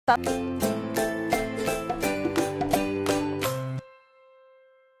All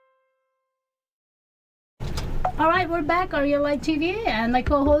right, we're back, Arielle TV, and my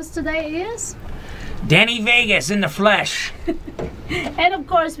co-host today is Danny Vegas in the flesh. and of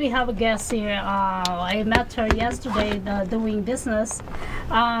course we have a guest here. I met her yesterday doing business.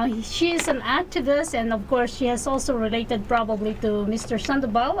 She's an activist, and of course she has also related probably to Mr.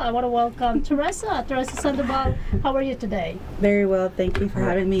 Sandoval. I want to welcome Teresa Sandoval. How are you today? Very well, thank you for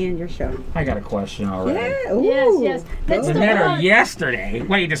having me in your show. I got a question already. Yeah, ooh. Yes. Let's We talk met her about- yesterday.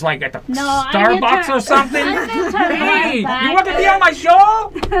 What, you just like at the No, I Starbucks met her- or something? I met her a Hey, while you want to back. be on my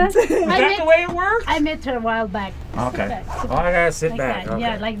show? Is that met- the way it works? I met her a while back. Okay. Sit back. Oh, I gotta sit Like back. that. Okay.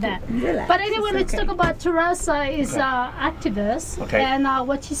 Yeah, like that. Relax, But anyway, it's let's okay. talk about Teresa is activist, Okay. and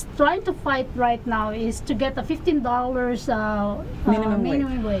what she's trying to fight right now is to get a $15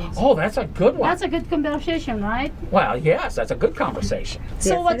 minimum wage. Oh, that's a good one. That's a good conversation, right? Well, yes, that's a good conversation.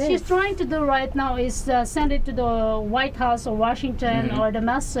 So Yes, what it she's is. trying to do right now is send it to the White House or Washington Mm-hmm. or the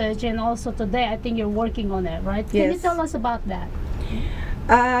message, and also today I think you're working on it, right? Can you Yes. tell us about that?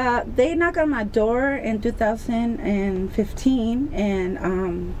 They knocked on my door in 2015,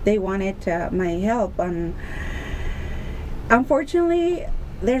 and they wanted my help. Unfortunately,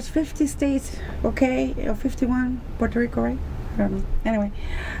 there's 50 states, okay, or 51, Puerto Rico, right? I don't know. Anyway,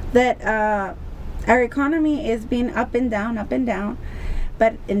 that our economy is being up and down, up and down.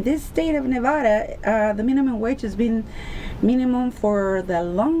 But in this state of Nevada, the minimum wage has been minimum for the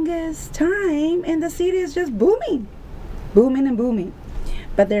longest time, and the city is just booming, booming and booming.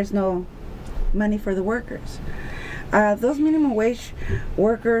 But there's no money for the workers. Those minimum wage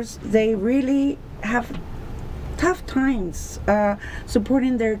workers, they really have tough times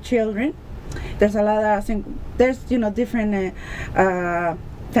supporting their children. There's a lot of different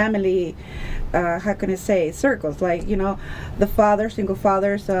family how can I say circles, like the fathers, single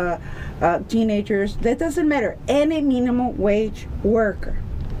fathers, teenagers. That doesn't matter. Any minimum wage worker.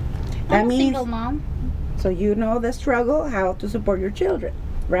 That I'm a means single mom. so you know the struggle how to support your children,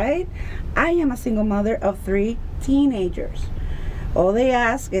 right? I am a single mother of 3 teenagers. All they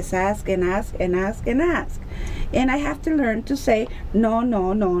ask is ask and ask and ask and ask. And I have to learn to say no,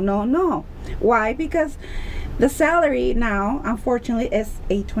 no, no, no, no. Why? Because the salary now, unfortunately, is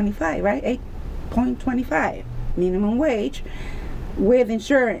 $8.25, right? 8.25 minimum wage with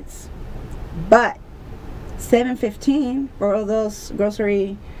insurance. But $7.15 for all those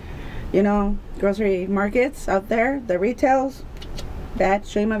grocery markets out there, the retails, bad,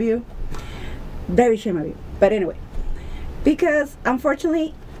 shame of you. Very shame of you. But anyway, because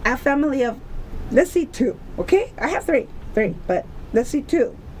unfortunately, a family of, let's see 2, okay? I have 3, but let's see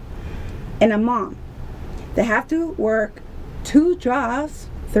 2. And a mom. They have to work 2 jobs,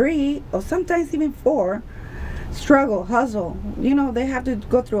 3, or sometimes even 4, struggle, hustle. They have to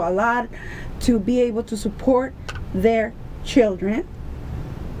go through a lot to be able to support their children.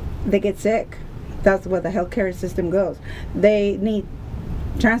 They get sick. That's where the healthcare system goes. They need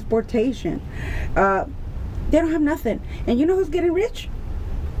transportation. They don't have nothing. And you know who's getting rich?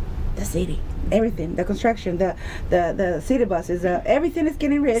 The city. Everything. The construction, the city buses, everything is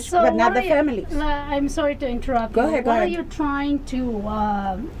getting rich, So but not what the are you- families. I'm sorry to interrupt. Go you. ahead, go What ahead. are you trying to?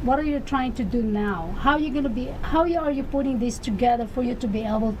 What are you trying to do now? How are you putting this together for you to be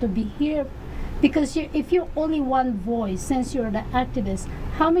able to be here? Because if you're only one voice, since you're the activist,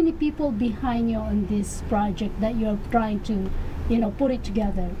 how many people behind you on this project that you're trying to, put it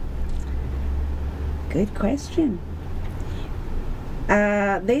together? Good question.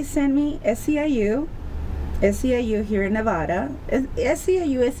 They send me SEIU here in Nevada.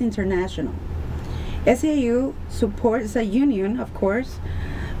 SEIU is international. SEIU supports a union, of course,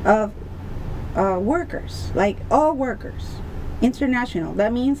 of workers, like all workers, international.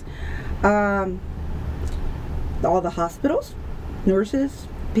 That means all the hospitals, nurses,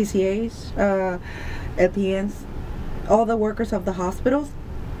 PCAs, LPNs, all the workers of the hospitals,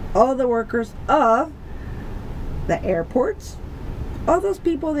 all the workers of the airports, all those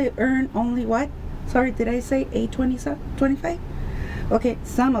people, they earn only what? Sorry, did I say 8.25? Okay,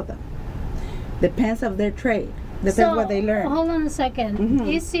 some of them. Depends of their trade. Depends what they learn. Hold on a second.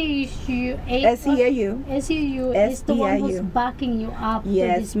 SEIU is the one who's SEIU. backing you up to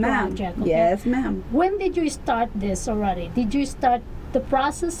Yes, this ma'am. project. Okay? Yes, ma'am. When did you start this already? Did you start the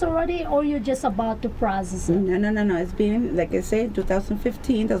process already, or you're just about to process it? No. It's been, like I said,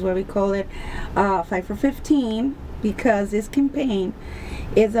 2015. That's why we call it Fight for 15, because this campaign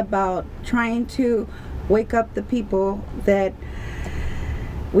is about trying to wake up the people that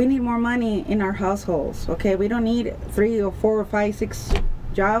we need more money in our households. Okay, we don't need 3 or 4 or 5, 6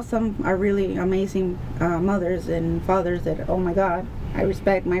 jobs. Some are really amazing mothers and fathers that, oh my God, I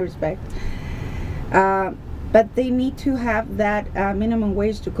respect my respect. But they need to have that minimum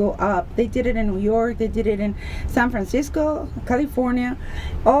wage to go up. They did it in New York. They did it in San Francisco, California.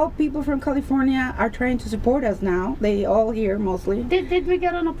 All people from California are trying to support us now. They all here mostly. Did we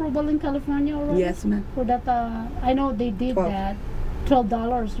get an approval in California already? Yes, ma'am. For that, I know they did 12. that.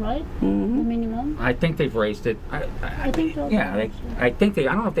 $12, right? The minimum. I think they've raised it. I think $12. Yeah, I think they.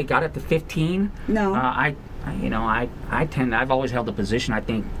 I don't know if they got it to 15. No. I've always held the position. I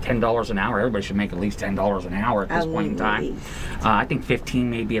think $10 an hour. Everybody should make at least $10 an hour at this point in time. I think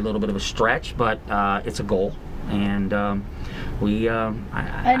 15 may be a little bit of a stretch, but it's a goal, and we.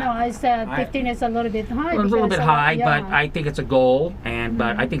 I know. I said 15 is a little bit high. A little bit high, yeah. but I think it's a goal, and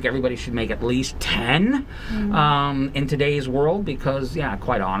but I think everybody should make at least 10 in today's world, because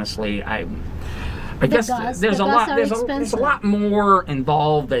quite honestly, I guess there's a lot more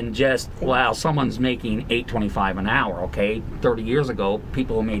involved than just, well, someone's making $8.25 an hour. Okay, 30 years ago,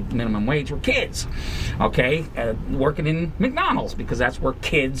 people who made minimum wage were kids. Okay, working in McDonald's, because that's where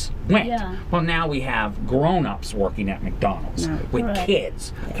kids went. Yeah. Well, now we have grown-ups working at McDonald's with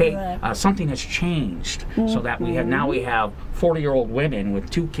kids. Okay, something has changed, so that we have 40-year-old women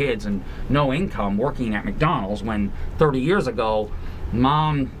with 2 kids and no income working at McDonald's, when 30 years ago,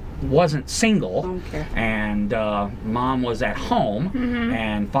 mom wasn't single, and mom was at home,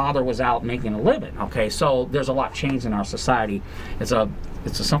 and father was out making a living. Okay, so there's a lot changed in our society. It's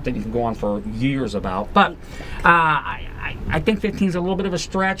something you can go on for years about, but I think 15 is a little bit of a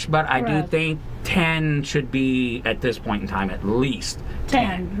stretch, but I do think 10 should be, at this point in time, at least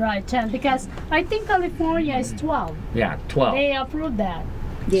 10. Right, 10, because I think California is 12. Yeah, 12. They approved that.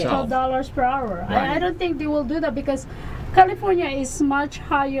 Yeah. $12 per hour. Right. I don't think they will do that, because California is much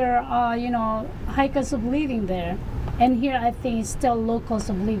higher, high cost of living there. And here, I think it's still low cost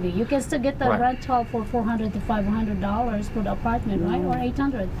of living. You can still get the rental for $400 to $500 for the apartment, right? Or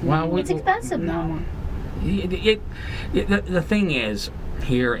 $800. Well, it's expensive now. The thing is,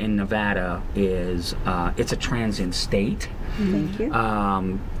 here in Nevada, is it's a transient state. Thank you.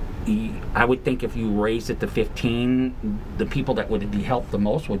 I would think if you raised it to 15, the people that would be helped the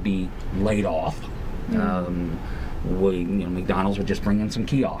most would be laid off. McDonald's would just bring in some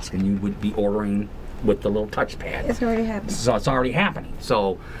kiosks, and you would be ordering with the little touchpad. It's already happening. So it's already happening.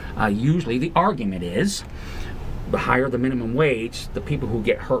 So usually the argument is, the higher the minimum wage, the people who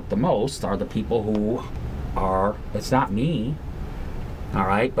get hurt the most are the people who are, it's not me, all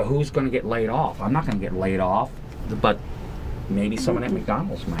right, but who's going to get laid off? I'm not going to get laid off, but maybe someone at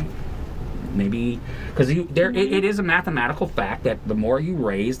McDonald's might. Maybe, because it is a mathematical fact that the more you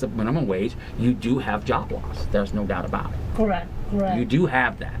raise the minimum wage, you do have job loss. There's no doubt about it. Correct. You do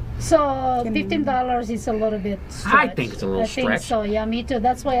have that. So $15 is a little bit stretch. I think it's a little stretch. I think so, yeah, me too.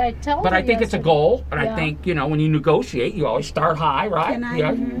 That's why I tell you. But I think it's a goal, and Yeah. I think, when you negotiate, you always start high, right? Can I?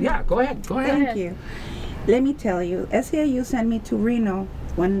 Yeah, go ahead. Thank you. Let me tell you, SEIU sent me to Reno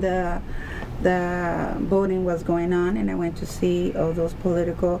when the voting was going on, and I went to see all those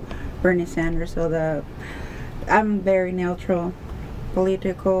political Bernie Sanders. So I'm very neutral.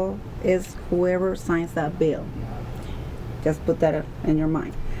 Political is whoever signs that bill. Just put that in your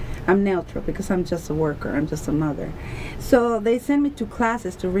mind. I'm neutral because I'm just a worker. I'm just a mother. So they sent me to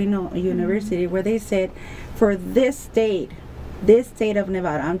classes to Reno University, where they said, for this state of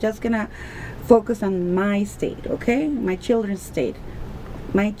Nevada, I'm just gonna focus on my state, okay? My children's state,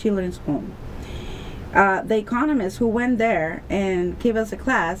 my children's home. The economists who went there and gave us a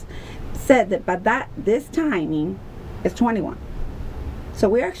class said that this timing is 21. So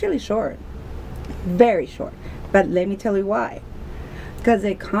we're actually short, very short. But let me tell you why. Because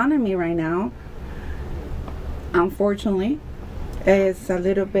the economy right now, unfortunately, is a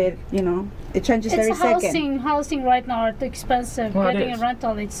little bit, it changes every second. Housing right now are too expensive. Well, Getting a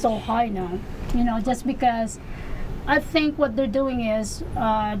rental, it's so high now. Just because I think what they're doing is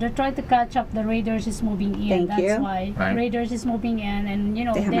they're trying to catch up. The Raiders is moving in. That's why Raiders is moving in, and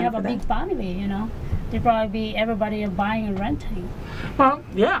they have a big family. They probably everybody are buying and renting. Well,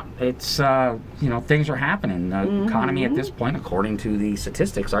 yeah, it's things are happening. The economy at this point, according to the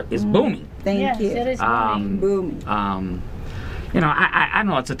statistics, is booming. Thank you. It is booming. I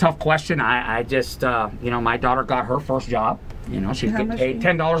know it's a tough question. I just my daughter got her first job. She get paid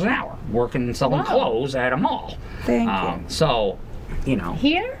 $10 an hour working selling clothes at a mall. Thank you. So,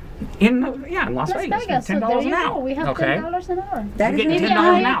 Here? in Las Vegas, $10 an hour. We have $10 an hour. That is getting maybe a $10 an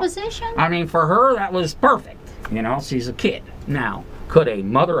higher hour. position. I mean, for her, that was perfect. She's a kid. Now, could a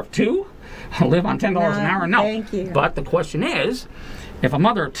mother of 2 live on $10 an hour? No. Thank you. But the question is, If a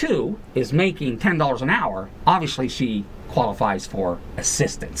mother of two is making $10 an hour, obviously she qualifies for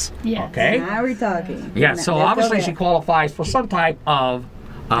assistance. Yes. Okay? Now we're talking. Yeah, so Let's go obviously there. she qualifies for some type of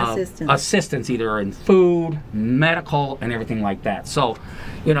assistance, either in food, medical, and everything like that. So,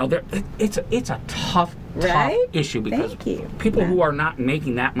 you know, it's a tough Right? issue because Thank you. people who are not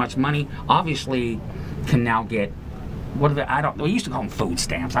making that much money obviously can now get, what are they, we used to call them food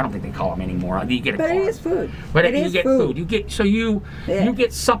stamps. I don't think they call them anymore. You get a But card. it is food. But it you is get food. You get you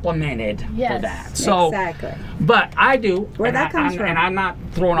get supplemented for Yes. that. So, Exactly. but I do. Where that comes from. And I'm not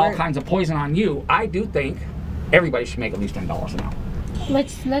throwing all Where- kinds of poison on you. I do think everybody should make at least $10 an hour.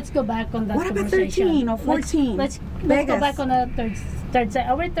 Let's go back on that. What about conversation. 13 or 14? Let's go Vegas. back on the third segment.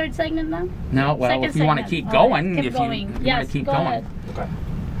 Are we third segment now? No, well, Second if you want to segment. keep All right, going, keep if going. you want Yes, to keep go going. ahead. Okay.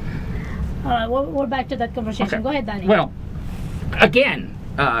 All right, we're back to that conversation. Okay. Go ahead, Danny. Well, again,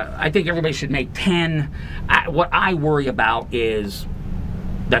 I think everybody should make 10. What I worry about is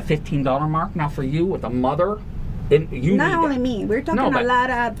that $15 mark. Now, for you with a mother, you Not need only that. me. We're talking No, but- a lot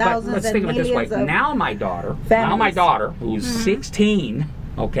of But thousands let's and think of it this way. millions of Now my daughter, families. who's 16,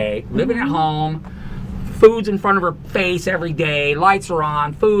 okay, living at home, food's in front of her face every day, lights are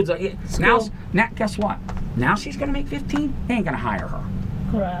on, now, guess what? Now she's gonna make 15. They ain't gonna hire her.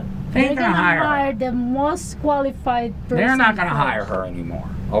 Correct. They ain't They're gonna hire her. the most qualified person. They're not going to first. hire her anymore,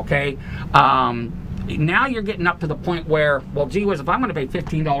 okay? Now you're getting up to the point where, well, gee whiz, if I'm going to pay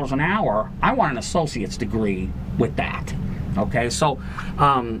 $15 an hour, I want an associate's degree with that, okay? So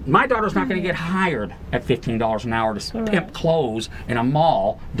my daughter's not going to get hired at $15 an hour to pimp clothes in a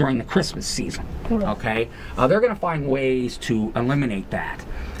mall during the Christmas season, Correct. okay? They're going to find ways to eliminate that,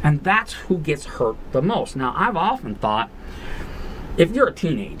 and that's who gets hurt the most. Now, I've often thought, if you're a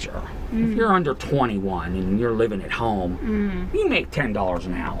teenager, if you're under 21 and you're living at home, you make $10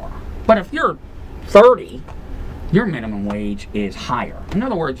 an hour. But if you're 30, your minimum wage is higher. In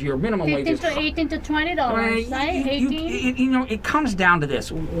other words, your minimum wage is 18 to $20, right? 18. you know, it comes down to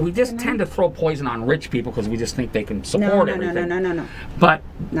this. We just tend to throw poison on rich people because we just think they can support everything. No. But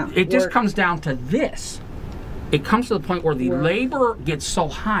No, it just work. comes down to this. It comes to the point where the Work. labor gets so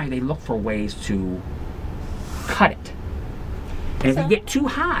high, they look for ways to cut it. And if you get too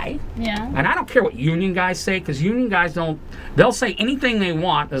high, Yeah. and I don't care what union guys say, because union guys they'll say anything they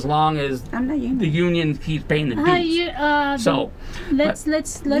want as long as I'm not union. the union keeps paying the dues. So, let's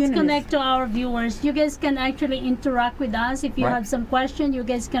Eunice. connect to our viewers. You guys can actually interact with us. If you Right. have some question, you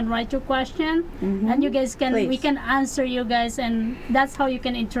guys can write your question, and you guys can we Please. can answer you guys, and that's how you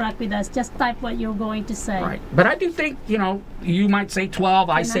can interact with us. Just type what you're going to say. right. But I do think, you know, you might say 12,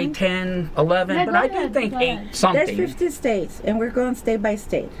 I say 9? 10, 11, Yeah, but go I do ahead, think go 8 ahead. something. There's 50 states, and we're going state by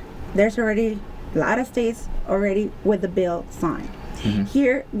state. There's already a lot of states already with the bill signed.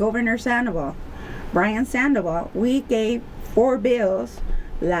 Here, Governor Sandoval, Brian Sandoval, we gave 4 bills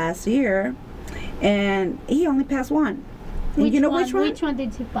last year, and he only passed one. And Which you know one, which one? Which one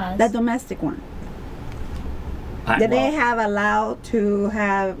did you pass? The domestic one. I- That they well, have allowed to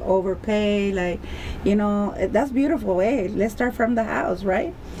have overpay, like, you know, that's beautiful. Hey, let's start from the house,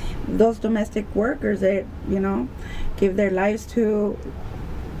 right? Those domestic workers that, you know, give their lives to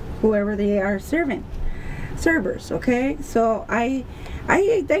whoever they are servers, okay? So I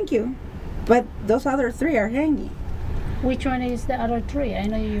thank you, but those other 3 are hanging. Which one is the other 3? I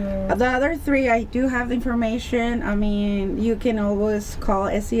know you're. The other 3, I do have the information. I mean, you can always call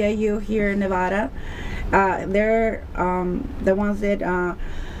SEIU here in Nevada. They're the ones that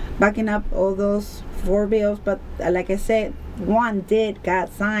backing up all those 4 bills. But like I said, one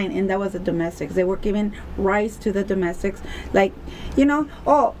got signed, and that was the domestics. They were giving rights to the domestics. Like, you know,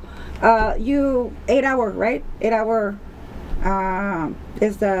 you 8 hour, right? 8 hour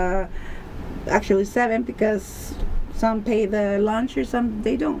is the actually 7 because some pay the lunch or some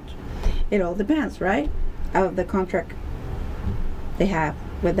they don't. It all depends, right, of the contract they have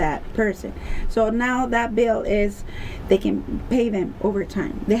with that person. So now that bill is they can pay them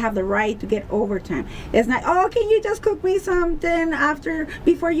overtime. They have the right to get overtime. It's not, oh, can you just cook me something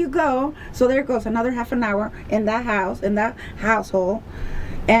before you go? So there goes another half an hour in that house, in that household,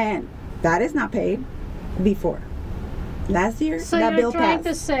 and that is not paid before. Last year, So that you're bill trying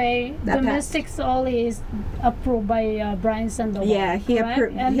passed. to say That domestics only is approved by Brian Sandoval. Yeah, he correct?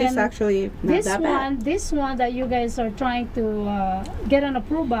 approved. And He's then actually not this that one, bad. this one that you guys are trying to get an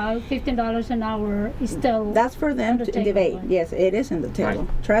approval, $15 an hour is still. That's for them on the to table, debate. right? Yes, it is in the table.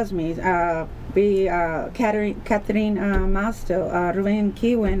 Trust me. Catherine Masto, Ruben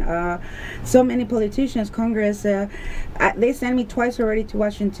Kiwen, so many politicians, Congress. They sent me twice already to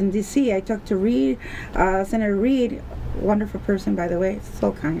Washington D.C. I talked to Reed, Senator Reed, wonderful person by the way,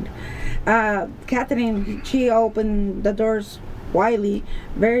 so kind. Catherine, she opened the doors Wiley,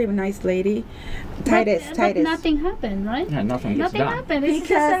 very nice lady. Titus. But nothing happened, right? Yeah, nothing gets Nothing done. happened.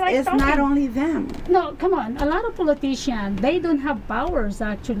 Because like it's not only them. No, come on. A lot of politicians, they don't have powers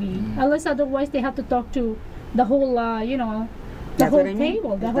actually, unless otherwise they have to talk to the whole, the That's whole what I mean.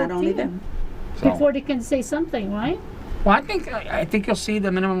 table, the It's whole not only team, them. So, before they can say something, right? well, I think you'll see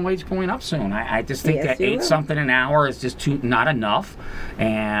the minimum wage going up soon. I just think Yes, that you 8 will. something an hour is just not enough,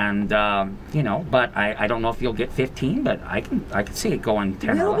 and but I don't know if you'll get 15, but I can see it going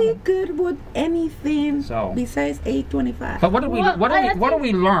 10 or We'll be 11. good with anything So- besides 8.25. But what do we Well, what do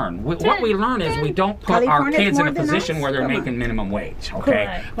we learn? What we learn is we don't put our California's kids in more a than position us. where they're Come on. making minimum wage. Okay,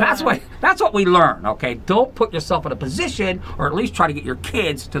 Correct. that's what we learn. Okay, don't put yourself in a position, or at least try to get your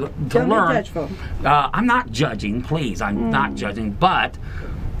kids to Don't be learn. judgeful. I'm not judging, please. I'm not judging, but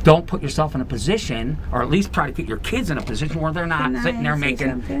don't put yourself in a position, or at least try to get your kids in a position where they're not Can I sitting there say making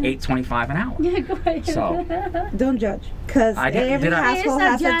something? $8.25 an hour. Yeah, go ahead. So- Don't judge, because every did I- He's household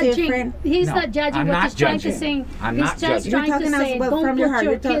not has a judging. different. He's No, not judging I'm what not he's trying to judging. say. I'm He's not just judging. You're trying talking to say, about don't from your put heart.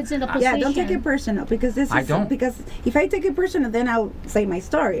 your You're talk- kids in a position. Yeah, don't take it personal, because this is I don't. because if I take it personal, then I'll say my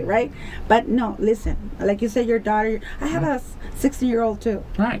story, right? But no, listen. Like you said, your daughter. I have a 16-year-old too.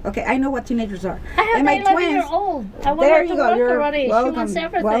 Right. Okay, I know what teenagers are. I have And an 11-year-old. I want There her you to go. work You're already. welcome. She wants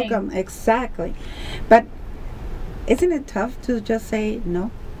everything. Welcome. Exactly. But isn't it tough to just say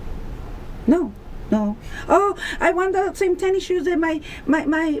no? No. No. Oh, I want the same tennis shoes that my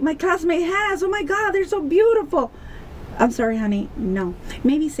classmate has. Oh my God, they're so beautiful. I'm sorry, honey. No.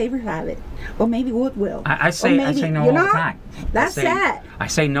 Maybe Saber have it, or maybe Wood will. I say no you all know? the time. That's sad. I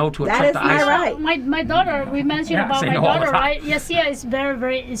say no to a That trip is to not Iceland. right. My daughter, we mentioned Yeah, about say my no all the daughter, time. right? Yasia is very,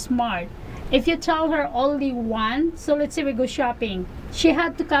 very smart. If you tell her only one, so let's say we go shopping, she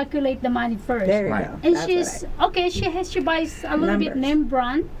had to calculate the money first. There you Right. go. And That's she's okay. She buys a little bit Numbers. name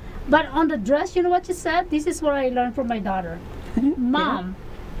brand, but on the dress, you know what she said? This is what I learned from my daughter. Mom,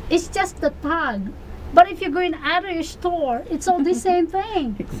 it's just the tag. But if you go in other store, it's all the same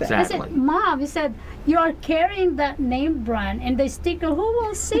thing. Exactly. I said, Mom, he said, you are carrying that name brand and the sticker, who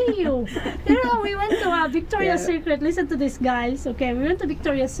will see you? We went to Victoria's Yeah. Secret. Listen to this, guys. Okay, we went to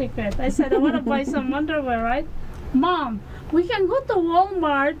Victoria's Secret. I said, I want to buy some underwear, right? Mom, we can go to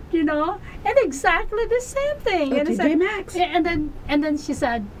Walmart, and exactly the same thing. Go And I to said, J-Max. yeah, and then she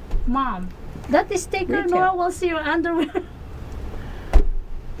said, Mom, that is sticker, Retail. no one will see your underwear.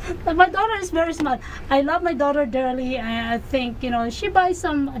 But my daughter is very smart. I love my daughter dearly. I think, she buys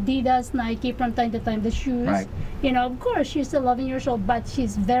some Adidas, Nike from time to time, the shoes. Right. Of course, she's 11 years old, but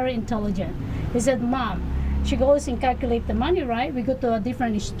she's very intelligent. He said, Mom, she goes and calculate the money, right? We go to a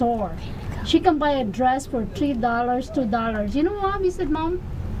different store. She can buy a dress for $3, $2. You know, Mom? He said, Mom,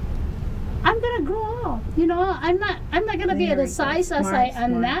 I'm gonna grow up. I'm not gonna be at Very the size as smart, I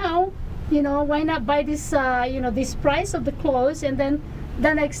am smart. now. Why not buy this this price of the clothes, and then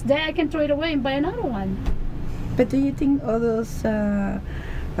the next day I can throw it away and buy another one. But do you think all those, how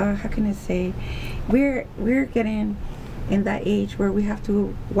can I say, we're getting in that age where we have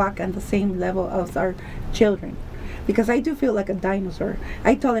to walk on the same level as our children? Because I do feel like a dinosaur.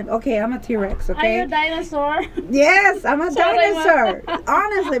 I told him, okay, I'm a T-Rex, Are you okay? a dinosaur? Yes, I'm a Sorry, dinosaur.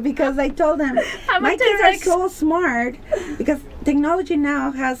 Honestly, because I told them, I'm a my kids are T-Rex. so smart, because technology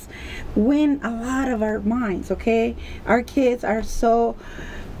now has win a lot of our minds, okay? Our kids are so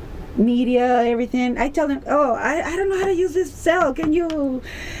media, everything. I tell them, oh, I don't know how to use this cell. Can you?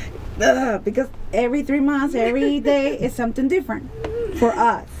 Because every 3 months, every day is something different for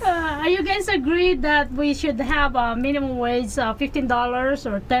us. Are you guys agreed that we should have a minimum wage $15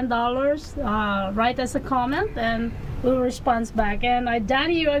 or $10? Write us a comment and we'll respond back. And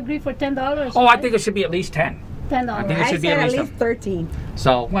Danny, you agree for $10? Oh, I think it should be at least 10. $10. I think it I should be said at at least least 13.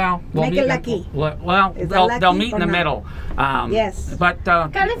 So, well, we'll Make meet it lucky. Well, Is that they'll lucky meet in or the not? middle. Yes. But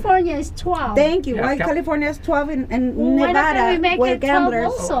California is 12. Thank you. Yeah, Why Cal- California is 12 and Why not can we Nevada make were it 12 gamblers?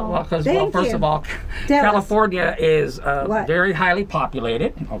 also? Well, because Thank first you. of all, Tell us. California is What? very highly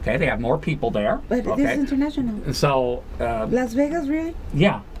populated. Okay, they have more people there. But okay, this is international. and so Las Vegas, really?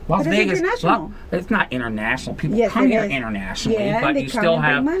 yeah, Las But it's Vegas. international. It's not international. People Yes, come it here is. internationally, Yeah, but they you come still and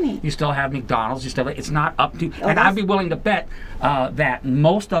bring have money. you still have McDonald's. You still it's not up to. Oh, and that's- I'd be willing to bet that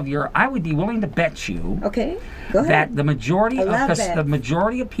most of your. I would be willing to bet you. Okay, go That ahead. the majority I of love the bets.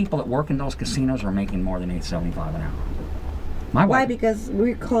 majority of people that work in those casinos are making more than $8.75 an hour. My Why? wife. Because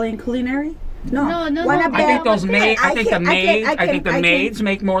we're calling culinary? No, Wanna no. I think bet? those maids. I think the maids. I think the can- maids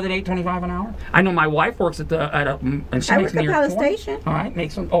make more than $8.25 an hour. I know my wife works at and she I makes work at near Palace 20. Station. All right,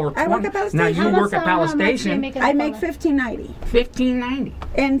 makes over 20. I work at Palace Now Station. you How work at Palace how much do you Station. make at I make Palace? $15.90. $15.90.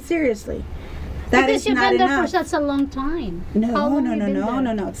 And seriously, That because is you've not been there for enough. such a long time. How No, long no, you no, been no, there?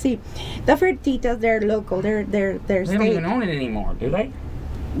 no, no. See, the Fertitas, they're local. They're They don't state. even own it anymore, do they?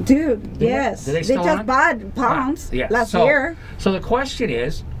 Dude, they? yes. Do they They still own just it? bought Palms Yeah. last so, year. So the question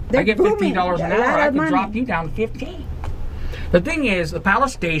is, I They're get booming. $15 an A hour, lot I of can money. drop you down to 15. The thing is, the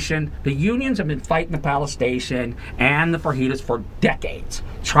Palace Station, the unions have been fighting the Palace Station and the fajitas for decades,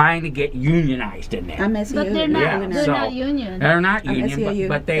 trying to get unionized in there. I'm SEU. But they're not. Yeah, They're so- not union. They're not I'm union, SEIU,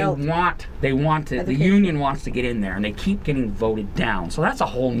 but they Belt. want to, the Education. union wants to get in there, and they keep getting voted down. So that's a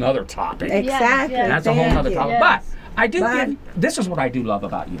whole nother topic. Exactly. yes. That's a whole Thank nother you. topic. Yes. But I do But- give, this is what I do love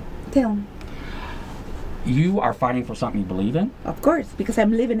about you. Tell 'em. You are fighting for something you believe in, Of course, because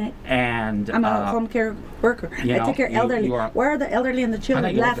I'm living it. and I'm a home care worker. you I know, take care of you elderly. are- Where are the elderly and the I children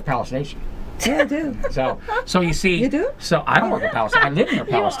think you work at left? the Palace Station. Yeah, I do. So you see, You do? So I don't work at Palace. I live near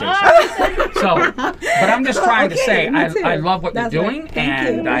Palace Station. So, but I'm just trying to Okay, say, me too. I love what That's you're right. doing, Thank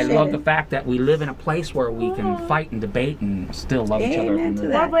you. and I Appreciate love it. the fact that we live in a place where we can fight and debate and still love each other. Amen to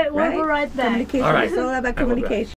that. We'll be right back. Communication. All right. It's all about I will be back. communication.